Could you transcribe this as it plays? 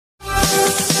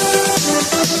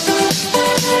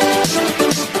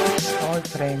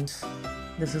friends,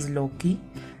 this is Loki.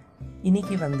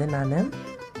 இன்னைக்கு வந்து நான்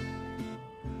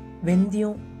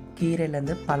வெந்தயம்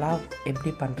கீரையிலேருந்து பலாவ்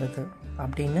எப்படி பண்ணுறது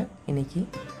அப்படின்னு இன்னைக்கு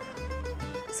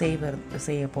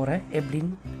செய்ய போகிறேன்.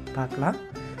 எப்படின்னு பார்க்கலாம்.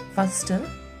 ஃபஸ்ட்டு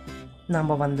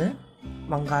நம்ம வந்து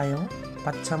வெங்காயம்,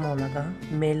 பச்சை மிளகா,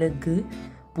 மிளகு,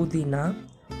 புதினா,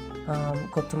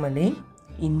 கொத்தமல்லி,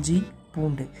 இஞ்சி,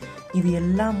 பூண்டு இது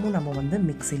எல்லாமும் நம்ம வந்து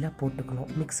மிக்சியில் போட்டுக்கணும்.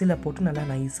 மிக்சியில் போட்டு நல்லா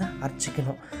நைஸாக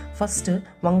அரைச்சிக்கணும். ஃபஸ்ட்டு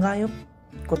வெங்காயம்,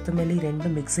 கொத்தமல்லி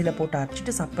ரெண்டும் மிக்சியில் போட்டு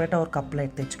அரைச்சிட்டு செப்பரேட்டாக ஒரு கப்பில்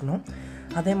எடுத்து வச்சுக்கணும்.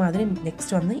 அதே மாதிரி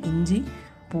நெக்ஸ்ட் வந்து இஞ்சி,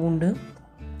 பூண்டு,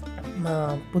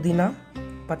 புதினா,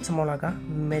 பச்சை மிளகா,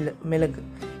 மிளகு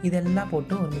இதெல்லாம்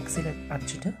போட்டு ஒரு மிக்சியில்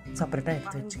அரைச்சிட்டு செப்பரேட்டாக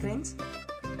எடுத்து வச்சுக்கிறேன்.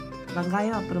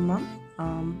 வெங்காயம் அப்புறமா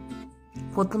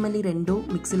கொத்தமல்லி ரெண்டும்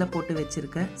மிக்சியில் போட்டு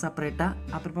வச்சுருக்கேன் செப்பரேட்டாக.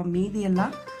 அப்புறமா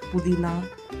மீதியெல்லாம் புதினா,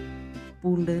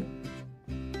 பூண்டு,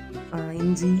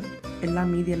 இஞ்சி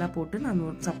எல்லாம் மீதியெல்லாம் போட்டு நான்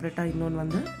செப்பரேட்டாக இன்னொன்று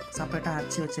வந்து செப்பரேட்டாக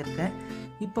அரைச்சி வச்சுருக்கேன்.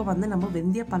 இப்போ வந்து நம்ம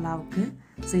வெந்தய பலாவுக்கு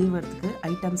செய்வதுக்கு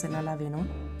ஐட்டம்ஸ் என்னெல்லாம் வேணும்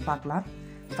பார்க்கலாம்.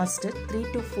 ஃபஸ்ட்டு 3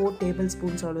 to 4 டேபிள்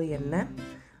ஸ்பூன்ஸ் அளவு எண்ணெய்,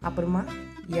 அப்புறமா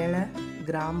இலை,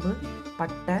 கிராம்பு,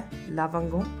 பட்டை,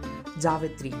 லவங்கம்,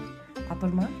 ஜாவித்ரி,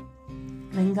 அப்புறமா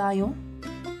வெங்காயம்,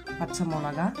 பச்சை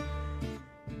மிளகா,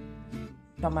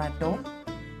 டொமேட்டோ,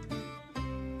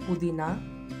 புதினா,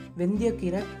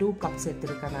 வெந்தயக்கீரை 2 கப்ஸ்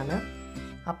எடுத்துருக்கேன் நான்.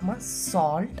 அப்புறமா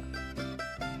சால்ட்,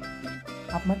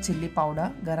 அப்புறமா சில்லி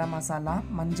பவுடர், கரம் மசாலா,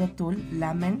 மஞ்சத்தூள்,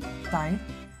 லெமன், தயிர்,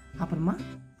 அப்புறமா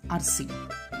அரிசி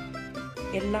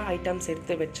எல்லா ஐட்டம்ஸ்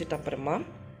எடுத்து வச்சுட்டு அப்புறமா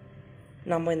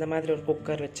நம்ம இந்த மாதிரி ஒரு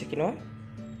குக்கர் வச்சுக்கணும்.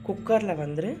 குக்கரில்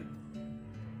வந்து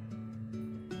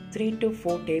 3 to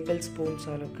 4 டேபிள் ஸ்பூன்ஸ்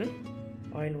அளவுக்கு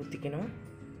ஆயில் ஊற்றிக்கணும்.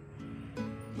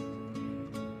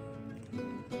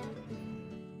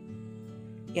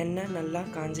 எண்ணெய் நல்லா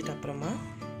காஞ்சிட்டு அப்புறமா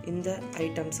இந்த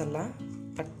ஐட்டம்ஸ் எல்லாம்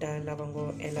பட்டை,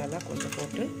 லவங்கம் எல்லாம் கொஞ்சம்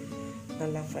போட்டு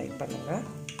நல்லா ஃப்ரை பண்ணுங்க.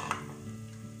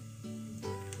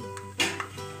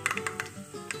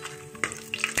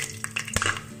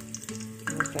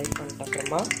 ஃப்ரை பண்ணிட்ட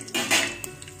அப்புறமா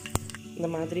இந்த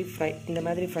மாதிரி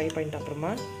ஃப்ரை பண்ணிட்ட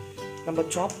அப்புறமா நம்ம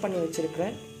சாப் பண்ணி வச்சுருக்கிற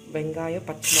வெங்காயம்,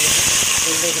 பச்சை மிளகாய்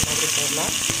ரெண்டு இது மாதிரி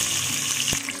போடலாம்.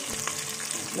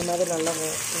 இந்த மாதிரி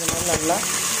நல்லா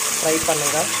ஃப்ரை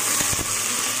பண்ணுங்க.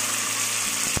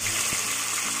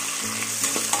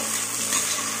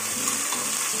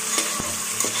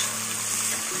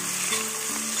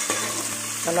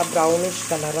 நல்லா ப்ரௌனிஷ்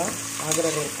கலராக ஆகிற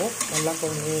வரைக்கும் நல்லா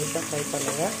கொஞ்சம் நீட்டாக ஃப்ரை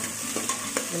பண்ணுங்கள்.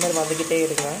 இந்த மாதிரி வதக்கிட்டே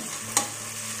இருங்க.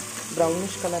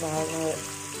 ப்ரௌனிஷ் கலர்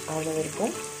ஆகிற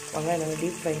வரைக்கும் வெங்காயம் நல்லா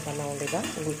டீப் ஃப்ரை பண்ண வேண்டியதான்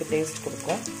உங்களுக்கு டேஸ்ட்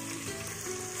கொடுக்கும்.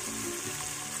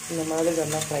 இந்த மாதிரி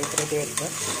நல்லா ஃப்ரை பண்ணிட்டே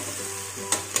இருக்கேன்.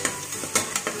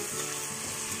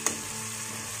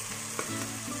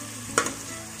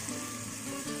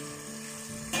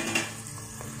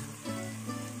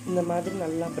 இந்த மாதிரி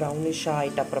நல்லா ப்ரௌனிஷாக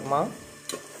ஆகிட்ட அப்புறமா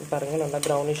பாருங்கள், நல்லா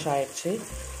ப்ரௌனிஷ் ஆகிடுச்சு.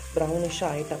 ப்ரௌனிஷாக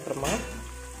ஆகிட்ட அப்புறமா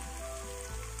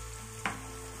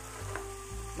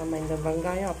நம்ம இந்த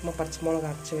வெங்காயம் அப்புறமா பச்சை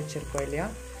மிளகா அரைச்சி வச்சுருக்கோம் இல்லையா,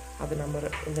 அது நம்ம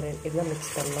இதெல்லாம்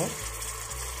மிக்ஸ் பண்ணோம்.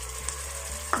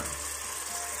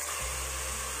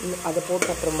 அதை போட்ட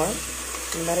அப்புறமா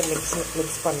இந்த மாதிரி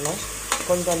மிக்ஸ் பண்ணோம்.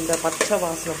 கொஞ்சம் அந்த பச்சை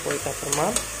வாசனை போயிட்ட அப்புறமா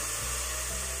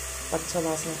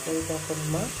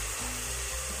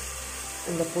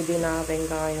இந்த புதினா,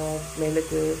 வெங்காயம்,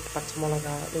 மிளகு, பச்சை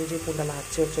மிளகா, இஞ்சி, பூண்டெல்லாம்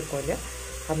அரைச்சி வச்சுருக்கோம் இல்லையா,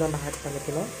 அதை நம்ம ஆட்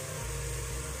பண்ணிக்கணும்.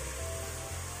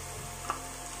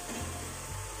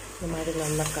 இந்த மாதிரி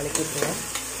நல்லா கலக்கிட்டுங்க.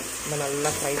 நம்ம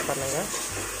நல்லா ஃப்ரை பண்ணுங்கள்.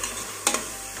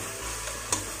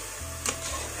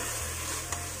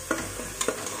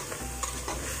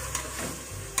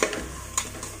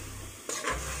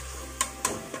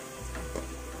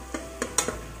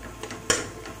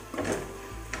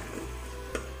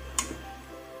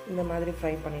 இந்த மாதிரி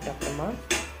ஃப்ரை பண்ணிட்ட அப்புறமா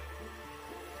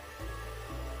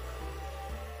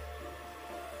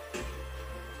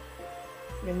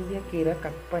வெந்தயக்கீரை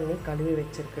கட் பண்ணி கழுவி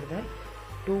வச்சுருக்கிறத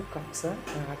 2 கப்ஸை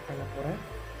நான் ஆட் பண்ண போகிறேன்.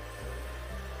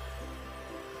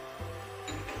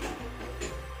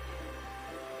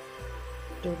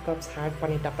 டூ கப்ஸ் ஆட்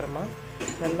பண்ணிட்ட அப்புறமா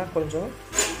நல்லா கொஞ்சம்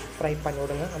ஃப்ரை பண்ணி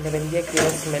விடுங்க. அந்த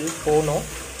வெந்தயக்கீரை ஸ்மெல் போகணும்.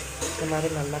 இந்த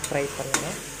மாதிரி நல்லா ஃப்ரை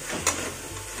பண்ணுங்கள்.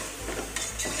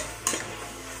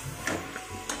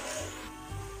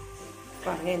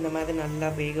 பாருங்கள், இந்த மாதிரி நல்லா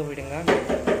வேக விடுங்க.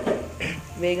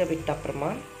 வேக விட்ட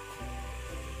அப்புறமா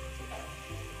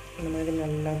இந்த மாதிரி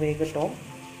நல்லா வேகட்டும்.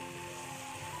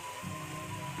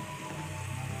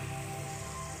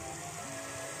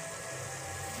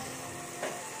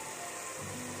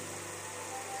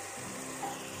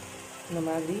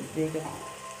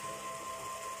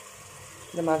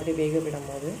 இந்த மாதிரி வேக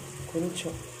விடும்போது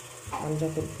கொஞ்சம்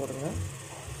மஞ்சள் தூள் போடுங்க.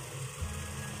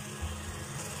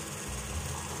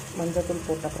 மஞ்சத்தூள்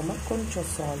போட்ட அப்புறமா கொஞ்சம்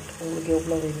சால்ட், உங்களுக்கு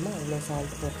எவ்வளோ வேணுமோ அவ்வளோ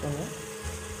சால்ட் போட்டுருங்க.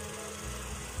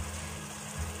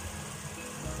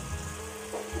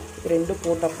 ரெண்டும்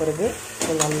போட்ட பிறகு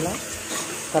நல்லா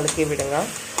கலக்கி விடுங்க.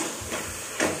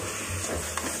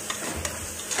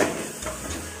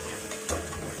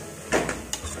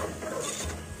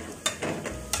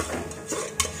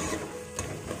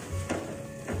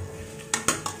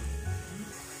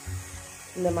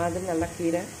 இந்த மாதிரி நல்லா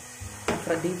கீரை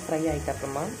டீப் ஃப்ரை ஆகிட்ட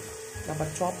அப்புறமா நம்ம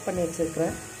சாப் பண்ணி வச்சுருக்கிற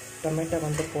டொமேட்டோ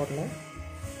வந்து போடணும்.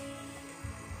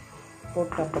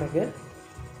 போட்ட பிறகு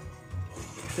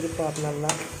திருப்பி அது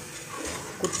நல்லா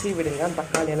குத்தி விடுங்க.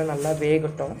 தக்காளியெல்லாம் நல்லா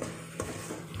வேகட்டும்.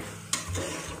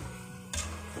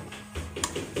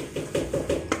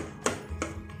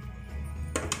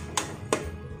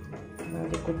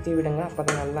 அது குத்தி விடுங்க. அப்போ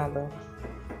தான் நல்லா அந்த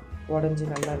உடஞ்சி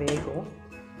நல்லா வேகும்.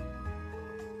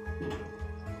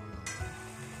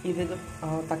 இது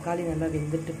தக்காளி நல்லா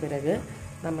வெந்துட்டு பிறகு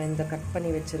நம்ம இந்த கட் பண்ணி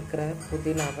வச்சுருக்கிற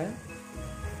புதினாவை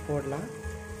போடலாம்.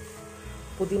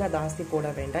 புதினா ஜாஸ்தி போட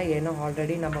வேண்டாம், ஏன்னா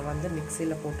ஆல்ரெடி நம்ம வந்து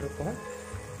மிக்சியில் போட்டிருக்கோம்.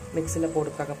 மிக்சியில்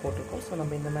போடுறதுக்காக போட்டிருக்கோம். ஸோ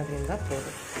நம்ம இந்த மாதிரி இருந்தால்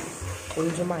போதும்.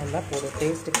 கொஞ்சமாக இருந்தால் போதும்,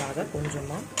 டேஸ்ட்டுக்காக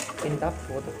கொஞ்சமாக இருந்தால்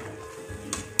போதும்.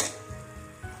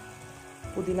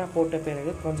 புதினா போட்ட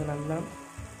பிறகு கொஞ்சம் நல்லா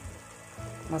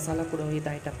மசாலா கூட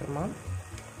இதாகிட்ட அப்புறமா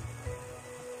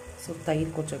ஸோ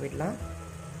தயிர் கொஞ்சம் விடலாம்.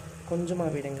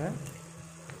 கொஞ்சமாக விடுங்க,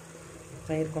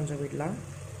 தயிர் கொஞ்சம் விடலாம்.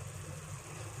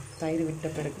 தயிர் விட்ட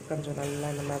பிறகு கொஞ்சம் நல்லா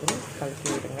இந்த மாதிரி கலக்கி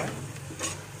விடுங்க.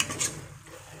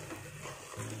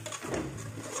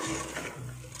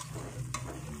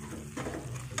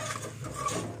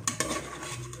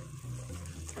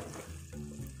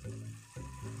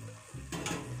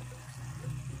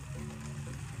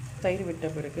 தயிர் விட்ட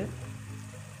பிறகு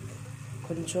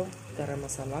கொஞ்சம் கரம்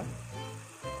மசாலா,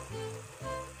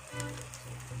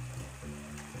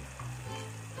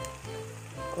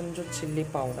 கொஞ்சம் சில்லி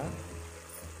பவுடர்,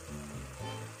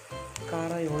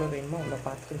 காரம் எவ்வளோ வேணுமோ அவ்வளோ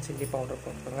பார்த்துட்டு சில்லி பவுடர்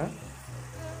போட்டுருங்க.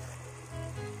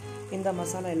 இந்த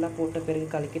மசாலா எல்லாம் போட்ட பிறகு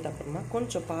கலக்கிட்டு அப்புறமா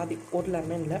கொஞ்சம் ஒரு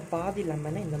லெமனில் பாதி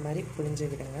லெமனை இந்த மாதிரி புழிஞ்சு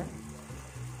விடுங்க.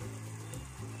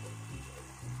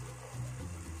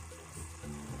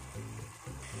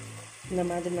 இந்த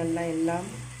மாதிரி நல்லா எல்லாம்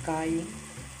காய்,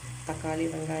 தக்காளி,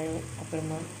 வெங்காயம்,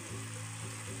 அப்புறமா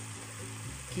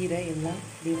கீரை எல்லாம்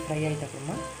டீப் ஃப்ரை ஆகிட்ட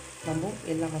அப்புறமா நம்ம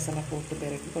எல்லா மசாலா போட்டு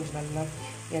பிறகு கொஞ்சம் நல்லா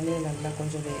எண்ணெயில் நல்லா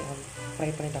கொஞ்சம் ஃப்ரை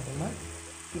பண்ணிட்ட அப்புறமா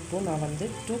இப்போது நான் வந்து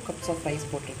 2 cups ஆஃப் ரைஸ்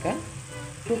போட்டிருக்கேன்.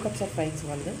 2 cups ஆஃப் ரைஸ்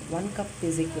வந்து 1 cup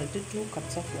is equal to 2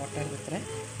 cups of water ஊற்றுறேன்.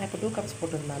 நான் இப்போ 2 cups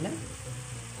போட்டதுனால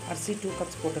அரிசி 2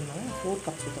 cups போட்டதுனால 4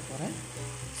 cups ஊற்ற போகிறேன்.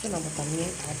 ஸோ நம்ம தண்ணியை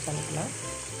ஆட் பண்ணிக்கலாம்.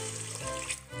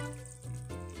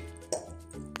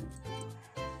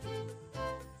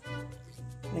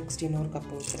 நெக்ஸ்ட் இன்னொரு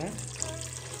கப் ஊற்றுறேன்.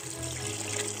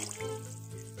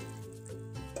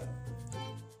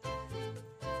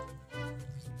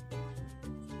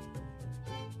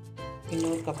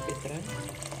 இன்னொரு கப் ஊற்றுறேன்.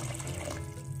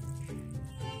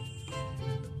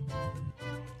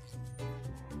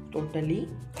 டோட்டலி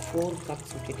 4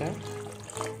 cups ஊற்றிட்டேன்.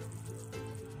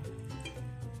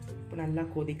 இப்போ நல்லா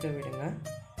கொதிக்க விடுங்க.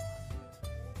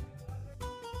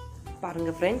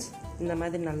 பாருங்கள் ஃப்ரெண்ட்ஸ், இந்த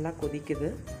மாதிரி நல்லா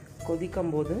கொதிக்குது.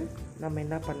 கொதிக்கும் போது நம்ம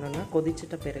என்ன பண்ணோன்னா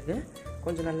கொதிச்சிட்ட பிறகு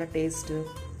கொஞ்சம் நல்லா டேஸ்ட்டு,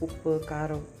 உப்பு,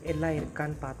 காரம் எல்லாம்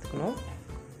இருக்கான்னு பார்த்துக்கணும்.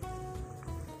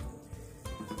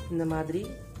 இந்த மாதிரி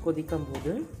கொதிக்கும்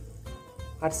போது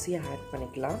அரிசியை ஆட்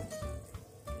பண்ணிக்கலாம்.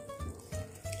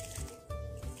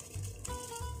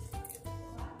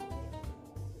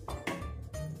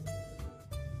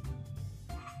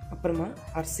 அப்புறமா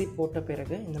அரிசி போட்ட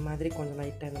பிறகு இந்த மாதிரி கொஞ்சம்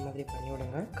லைட்டாக இந்த மாதிரி பண்ணி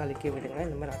விடுங்க, கலக்கி விடுங்க.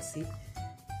 இந்த மாதிரி அரிசி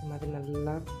இந்த மாதிரி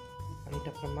நல்லா பண்ணிட்ட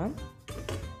அப்புறமா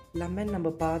லெமன் நம்ம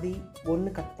பாதி ஒன்று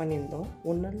கட் பண்ணியிருந்தோம்,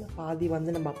 ஒன்றில் பாதி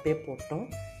வந்து நம்ம அப்படியே போட்டோம்,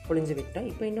 புழிஞ்சு விட்டோம்.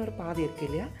 இப்போ இன்னொரு பாதி இருக்குது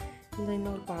இல்லையா, இந்த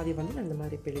இன்னொரு பாதி வந்து இந்த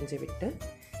மாதிரி பிழிஞ்சு விட்டு,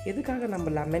 எதுக்காக நம்ம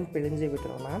லெமன் பிழிஞ்சு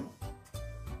விட்டுறோன்னா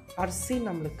அரிசி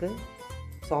நம்மளுக்கு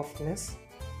சாஃப்ட்னஸ்,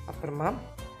 அப்புறமா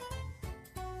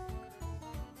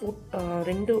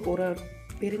ஒரு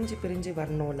பிரிஞ்சு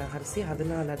வரணும்ல அரிசி,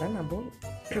 அதனால தான் நம்ம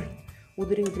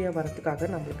உதிரியாக வரத்துக்காக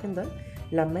நம்மளுக்கு இந்த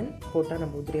லெமன் போட்டால்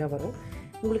நம்ம உதிரியாக வரும்.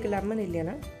 உங்களுக்கு லெமன்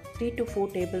இல்லைன்னா 3 to 4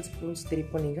 tablespoons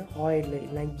திருப்பி நீங்கள் ஆயில்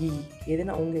இல்லை கீ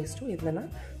எதுனா உங்கள் இஷ்டம், எதுனா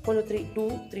கொஞ்சம்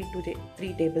 3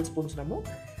 tablespoons நம்ம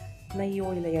நெய்யோ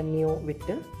இல்லை எண்ணெயோ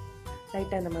விட்டு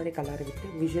லைட்டாக இந்த மாதிரி கலரை விட்டு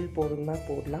விஷல் போடுன்னா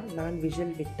போடலாம். நான்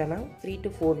விஷல் விட்டேன்னா 3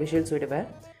 to 4 விஷல்ஸ் விடுவேன்.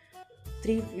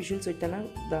 3 விஷல்ஸ் விட்டேன்னா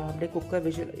அப்படியே குக்கர்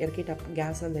விஷல் இறக்கிட்ட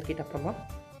கேஸ் வந்து இறக்கிட்ட அப்புறமா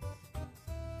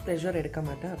ப்ரெஷர் எடுக்க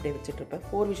மாட்டேன், அப்படியே வச்சுட்ருப்பேன்.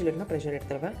 4 விஷல் எடுத்தால் ப்ரெஷர்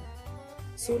எடுத்துருவேன்.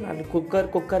 ஸோ நான்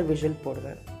குக்கர் விஷல்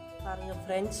போடுவேன். பாருங்கள்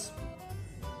ஃப்ரெண்ட்ஸ்,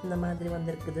 இந்த மாதிரி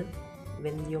வந்திருக்குது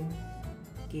வெந்தயம்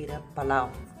கீரை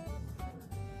பலாவ்.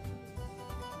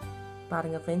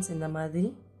 பாருங்கள் ஃப்ரெண்ட்ஸ், இந்த மாதிரி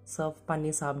சர்வ்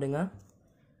பண்ணி சாப்பிடுங்க.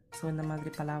 ஸோ இந்த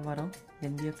மாதிரி பலாவ் வரும்,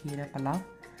 வெந்தய கீரை பலாவ்.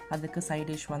 அதுக்கு சைட்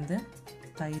டிஷ் வந்து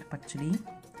தயிர் பச்சடி.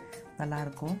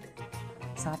 நல்லாயிருக்கும்.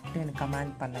 சாப்பிட்டு எனக்கு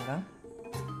கமெண்ட் பண்ணுங்கள்.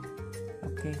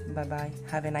 Okay, bye bye.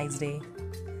 Have a nice day.